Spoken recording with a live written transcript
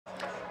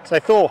So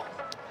Thor,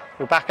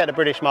 we're back at the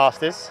British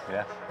Masters.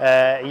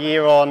 Yeah. A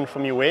year on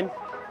from your win,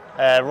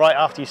 right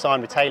after you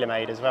signed with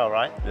TaylorMade as well,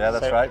 right? Yeah,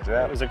 that's so right.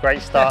 Yeah. It was a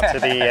great start to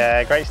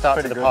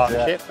the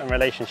partnership and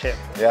relationship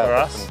for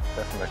us.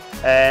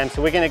 Definitely.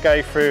 So we're going to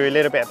go through a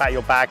little bit about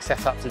your bag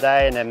setup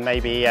today, and then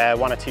maybe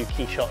one or two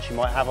key shots you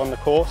might have on the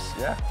course.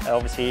 Yeah.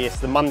 Obviously, it's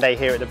the Monday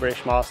here at the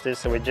British Masters,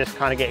 so we're just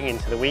kind of getting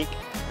into the week.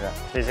 Yeah.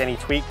 If there's any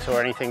tweaks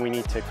or anything we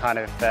need to kind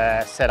of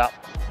set up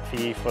for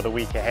you for the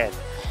week ahead.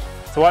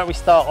 So why don't we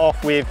start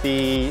off with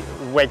the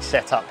wedge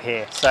setup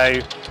here. So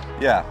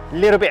yeah, a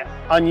little bit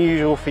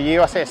unusual for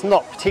you. I say it's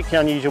not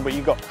particularly unusual, but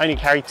you've got only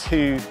carry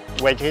 2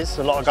 wedges.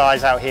 A lot of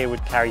guys out here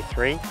would carry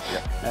 3,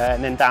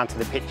 and then down to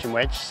the pitching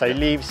wedge. So it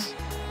leaves,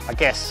 I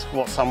guess,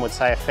 what some would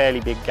say a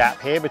fairly big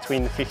gap here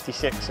between the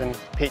 56 and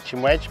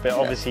pitching wedge, but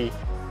obviously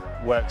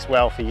works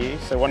well for you.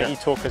 So why don't you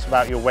talk us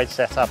about your wedge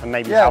setup and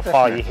maybe how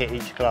far you hit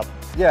each club?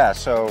 Yeah,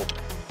 so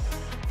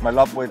my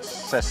lob wedge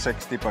says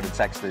 60, but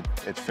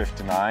it's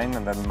 59,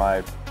 and then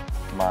my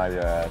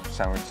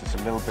sandwich is a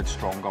little bit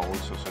stronger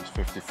also, so it's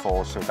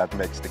 54, so that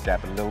makes the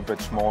gap a little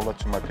bit smaller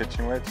to my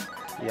pitching wedge.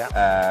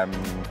 Yeah.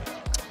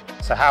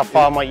 So how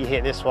far might you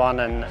hit this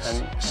one, and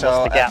what's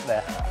the gap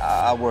there?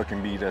 I work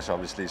in meters,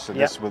 obviously, so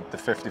this the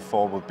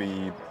 54 will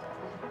be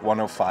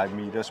 105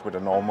 meters, with a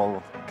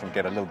normal can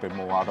get a little bit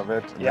more out of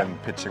it, and then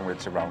pitching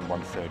wedge around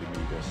 130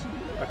 meters.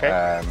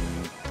 Okay.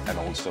 And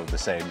also the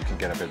same, you can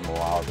get a bit more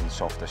out in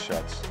softer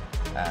shots.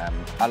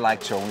 I like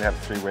to only have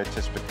 3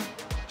 wedges, but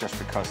just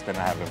because then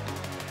I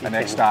have an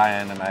extra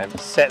iron, and I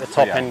set the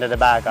top end of the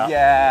bag up.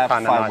 Yeah,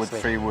 5 wood,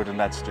 3 wood, and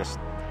that's just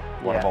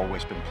what I've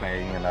always been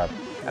playing. And I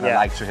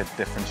like to hit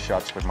different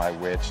shots with my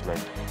wedge, like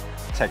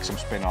take some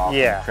spin off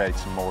and create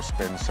some more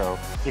spin. So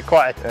you're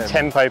quite a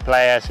tempo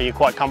player, so you're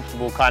quite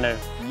comfortable kind of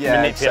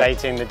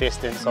manipulating the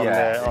distance on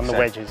the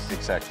wedges.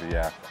 Exactly,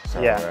 yeah.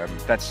 So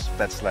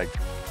that's like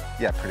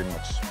pretty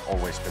much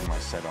always been my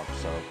setup.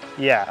 So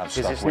because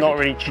it's not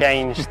really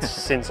changed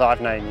since I've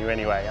known you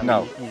anyway. I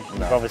mean,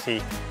 you've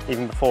obviously,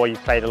 even before,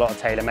 you've played a lot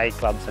of TaylorMade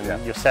clubs, and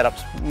your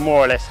setups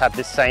more or less have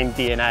the same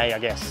DNA, I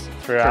guess,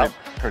 throughout.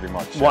 Pretty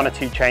much. One or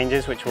two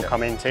changes, which we'll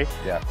come into.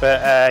 Yeah.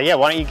 But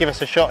why don't you give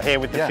us a shot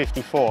here with the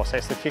 54? So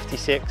it's the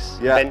 56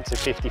 bent to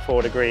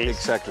 54 degrees.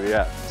 Exactly,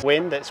 yeah.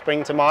 Wind that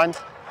spring to mind?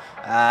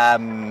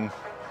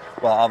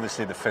 Well,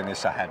 obviously the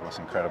finish I had was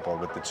incredible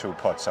with the 2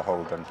 putts I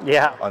hold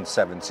on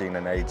 17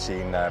 and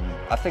 18.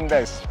 I think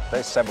there's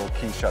several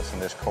key shots in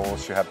this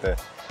course. You have the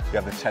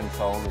 10th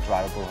hole, the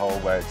drivable hole,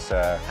 where it's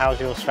how's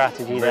your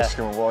strategy there? Risk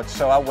and reward.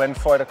 So I went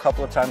for it a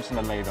couple of times and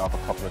I laid off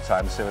a couple of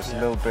times. It was a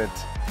little bit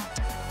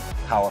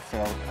how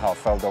I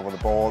felt over the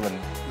ball, and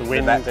the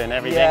wind and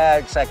everything. Yeah,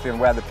 exactly, and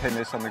where the pin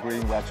is on the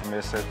green, where to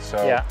miss it.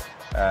 So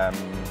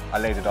I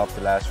laid it off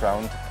the last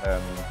round.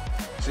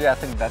 So yeah, I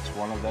think that's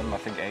one of them. I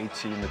think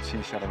 18, the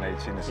tee shot on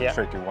 18 is a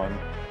tricky one.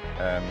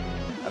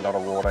 A lot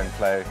of water in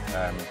play.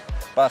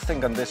 But I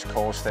think on this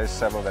course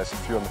there's a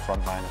few on the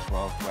front line as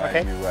well,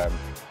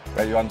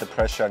 where you're under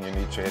pressure and you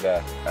need to hit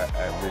a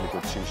really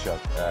good tee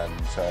shot.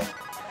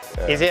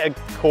 Is it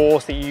a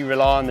course that you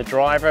rely on the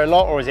driver a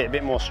lot, or is it a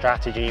bit more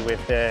strategy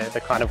with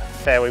the kind of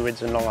fairway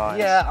woods and long irons?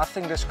 Yeah, I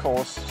think this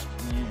course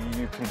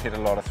you can hit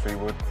a lot of 3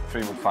 wood,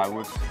 5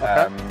 woods.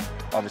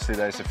 Obviously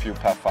there's a few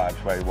par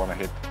 5s where you want to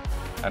hit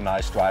a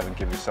nice drive and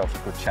give yourself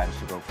a good chance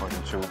to go for it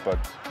in 2, but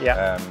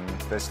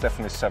there's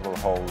definitely several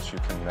holes you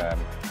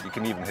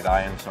can even hit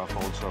irons off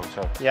also.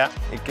 So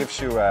it gives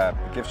you a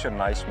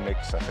nice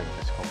mix, I think,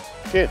 this course.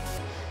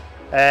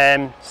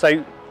 Good.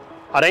 So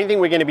I don't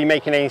think we're going to be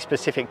making any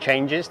specific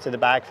changes to the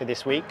bag for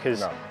this week,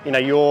 because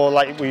you're,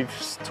 like we've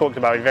talked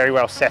about, very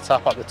well set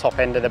up the top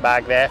end of the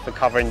bag there for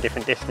covering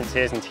different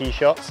distances and tee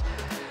shots.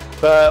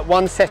 But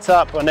one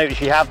setup I noticed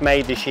you have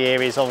made this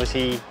year is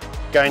obviously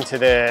going to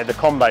the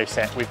combo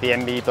set with the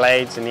MB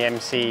blades and the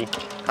MC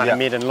kind of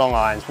mid and long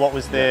irons. What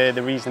was the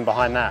reason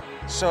behind that?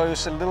 So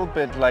it's a little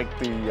bit like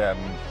the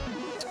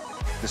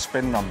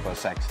spin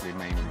numbers, actually,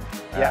 mainly.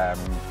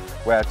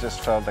 Where I just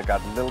felt I got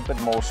a little bit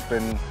more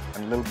spin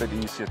and a little bit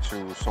easier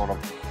to sort of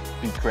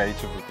be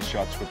creative with the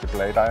shots with the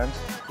blade irons.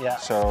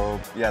 So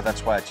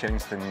that's why I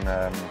changed in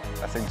I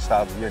think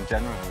start of the year in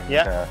January.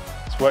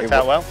 It's worked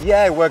out well?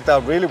 Yeah, it worked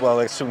out really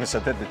well as soon as I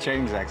did the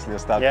change, actually. I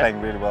started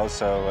playing really well.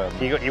 So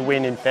you got your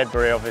win in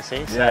February,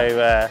 obviously.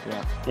 So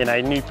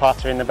new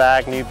putter in the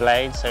bag, new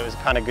blades. So it was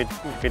kind of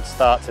good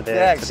start to the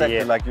year.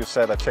 Exactly. Like you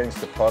said, I changed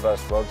the putter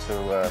as well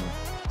to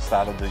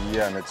start of the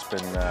year, and it's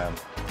been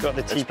got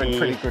the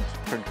TP.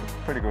 It's been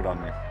pretty good on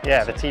me.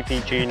 Yeah, the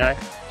TP Juno,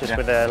 just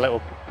with a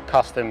little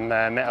custom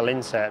metal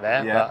insert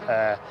there.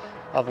 But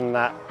other than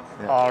that,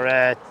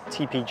 our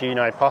TP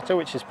Juno putter,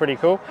 which is pretty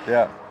cool.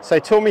 So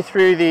talk me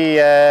through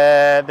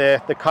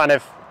the kind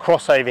of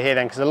crossover here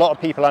then, because a lot of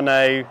people I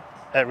know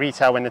at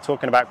retail, when they're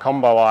talking about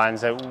combo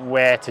irons, are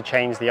where to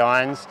change the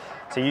irons.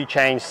 So you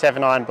changed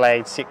 7-iron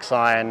blade,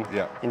 6-iron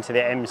into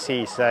the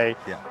MC. So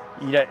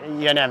you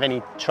don't have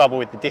any trouble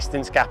with the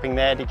distance gapping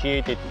there, did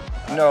you?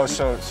 No.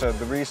 So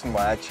the reason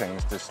why I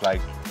changed is,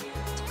 like,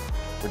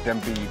 with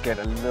them you get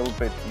a little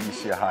bit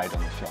easier height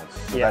on the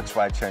shots. So that's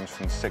why I changed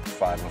from 6,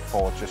 5 and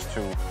 4, just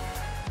to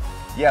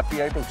Yeah, be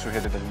able to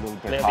hit it a little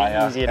bit higher.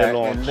 A little bit easier to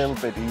launch. A little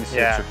bit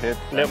easier to hit.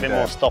 A little bit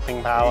more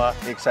stopping power.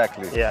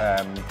 Exactly.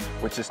 Yeah.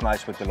 Which is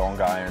nice with the long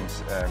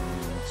irons.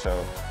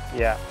 So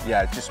yeah,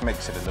 it just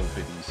makes it a little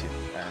bit easier,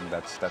 and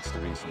that's the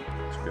reason,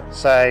 to be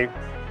honest. So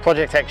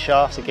Project X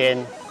shafts,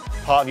 again,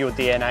 part of your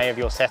DNA of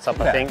your setup,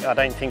 I think. I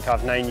don't think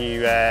I've known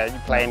you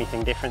play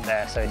anything different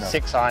there. So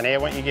 6-iron here,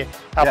 won't you give?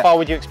 How far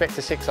would you expect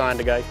a 6-iron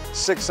to go?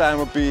 6-iron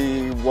would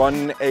be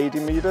 180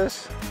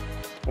 meters.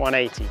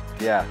 180.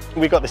 Yeah.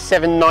 We got the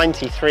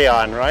 790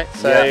 3-iron, right?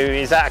 So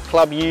is that a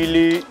club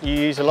you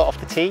use a lot off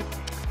the tee?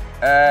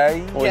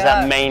 Or is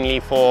that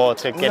mainly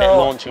to get it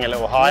launching a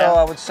little higher? No,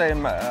 I would say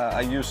I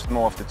use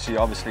more of the tee.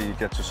 Obviously, you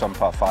get to some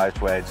par 5s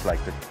where it's like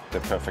the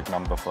perfect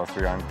number for a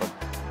 3-iron, but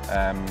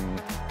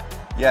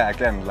yeah,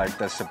 again, like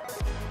there's a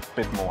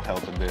bit more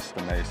help in this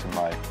than there is in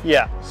my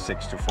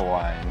 6 to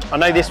 4-iron. I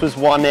know this was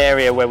one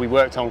area where we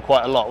worked on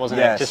quite a lot,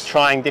 wasn't it? Just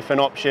trying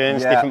different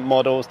options, different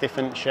models,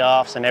 different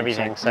shafts and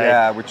everything. Exactly. So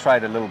yeah, we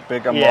tried a little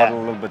bigger model, a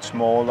little bit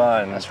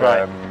smaller, and that's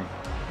right.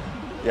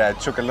 Yeah,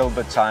 it took a little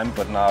bit of time,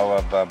 but now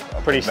I've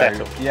pretty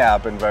settled. Yeah,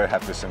 I've been very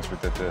happy since we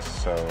did this.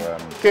 So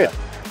good.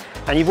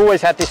 Yeah. And you've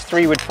always had this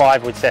 3-wood,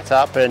 5-wood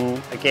setup,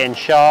 and again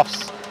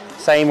shafts.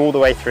 Same all the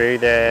way through,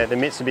 the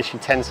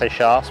Mitsubishi Tensei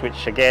shafts,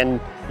 which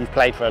again, you've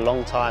played for a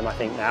long time, I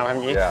think now,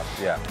 haven't you? Yeah,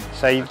 yeah.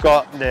 So you've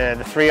got the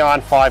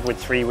 3-iron, 5-wood,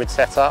 3-wood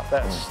setup.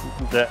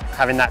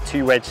 Having that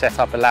 2-wedge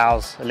setup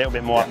allows a little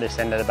bit more up this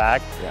end of the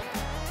bag. Yeah.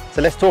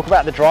 So let's talk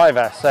about the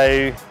driver.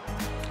 So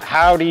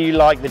how do you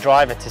like the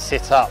driver to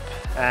sit up,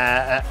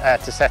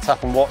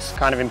 and what's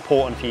kind of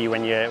important for you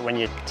when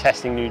you're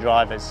testing new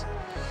drivers?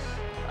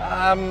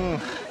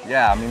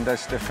 Yeah, I mean,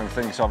 there's different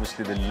things.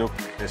 Obviously, the look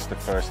is the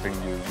first thing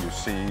you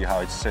see, how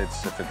it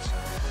sits, if it's,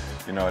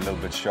 you know, a little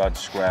bit short,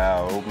 square,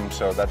 or open.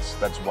 So that's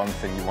one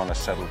thing you want to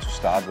settle to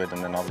start with,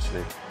 and then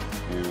obviously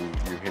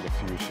you hit a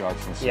few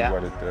shots and see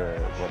what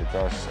it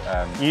does.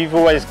 You've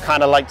always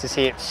kind of liked to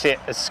see it sit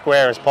as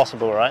square as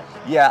possible, right?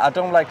 Yeah, I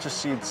don't like to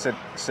see it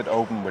sit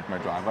open with my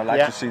driver. I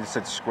like to see it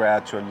sit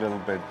square to a little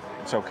bit.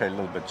 It's okay, a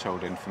little bit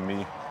towed in for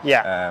me.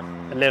 Yeah,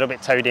 a little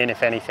bit towed in,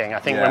 if anything. I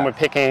think when we're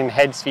picking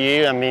heads for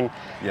you, I mean,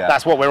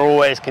 that's what we're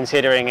always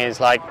considering is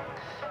like,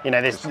 you know,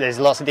 there's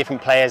lots of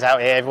different players out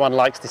here. Everyone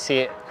likes to see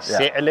it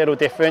sit a little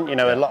different. You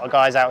know, a lot of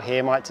guys out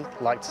here might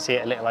like to see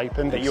it a little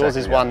open, but yours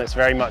is one that's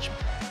very much,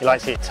 you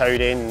like to see it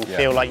towed in and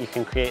feel like you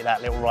can create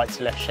that little right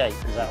to left shape.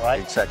 Is that right?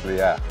 Exactly,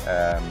 yeah.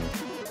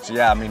 So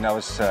yeah, I mean, I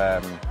was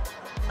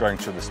going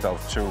through the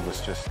Stealth 2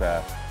 was just,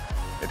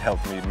 it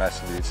helped me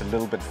massively. It's a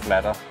little bit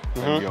flatter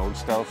than the old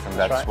Stealth, and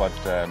that's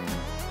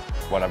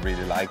what I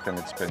really liked, and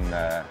it's been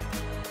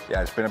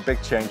it's been a big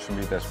change for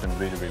me. That's been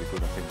really, really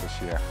good, I think, this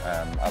year.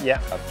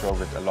 I've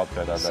drove it a lot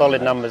better.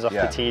 Solid numbers off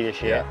the tee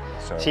this year.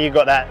 So you've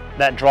got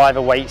that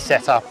driver weight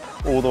set up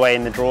all the way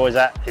in the draw. Is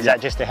that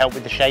just to help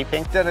with the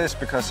shaping? That is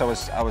because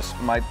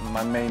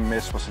my main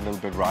miss was a little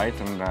bit right,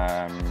 and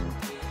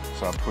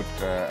so I put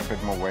a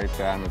bit more weight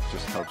there, and it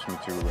just helps me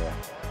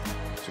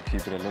to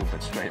keep it a little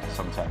bit straighter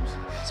sometimes.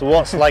 So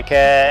what's like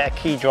a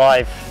key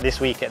drive this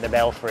week at the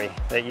Belfry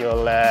that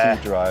you'll...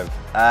 Key drive?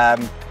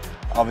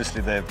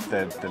 Obviously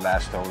the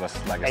last hole,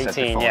 like I said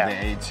before,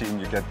 the 18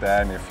 you get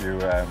there, and if you're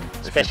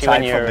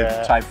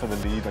tied for the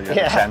lead or you have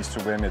a chance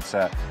to win, it's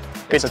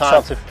good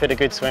time to put a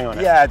good swing on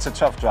it. Yeah, it's a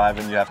tough drive,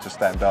 and you have to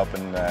stand up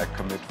and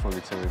commit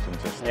fully to it,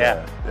 and just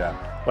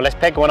Well, let's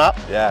peg one up.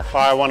 Yeah.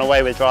 Fire one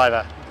away with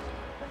driver.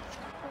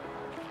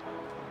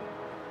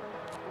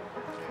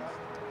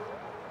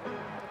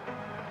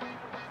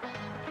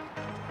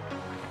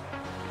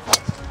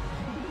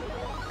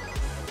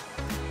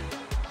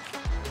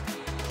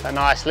 A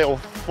nice little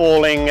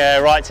falling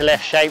right to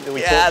left shape that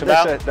we talked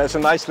about. There's a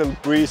nice little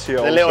breeze here.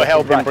 A little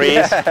helping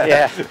breeze,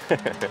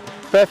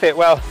 Perfect.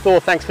 Well, Thor,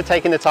 thanks for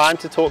taking the time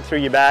to talk through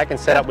your bag and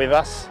set up with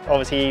us.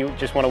 Obviously,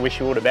 just want to wish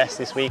you all the best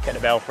this week at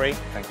the Belfry.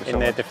 Thank you so in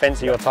much. the defence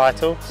of your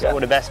title. So all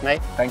the best,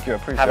 mate. Thank you. I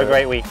appreciate it. Have a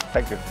great week.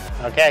 Thank you.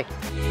 Okay.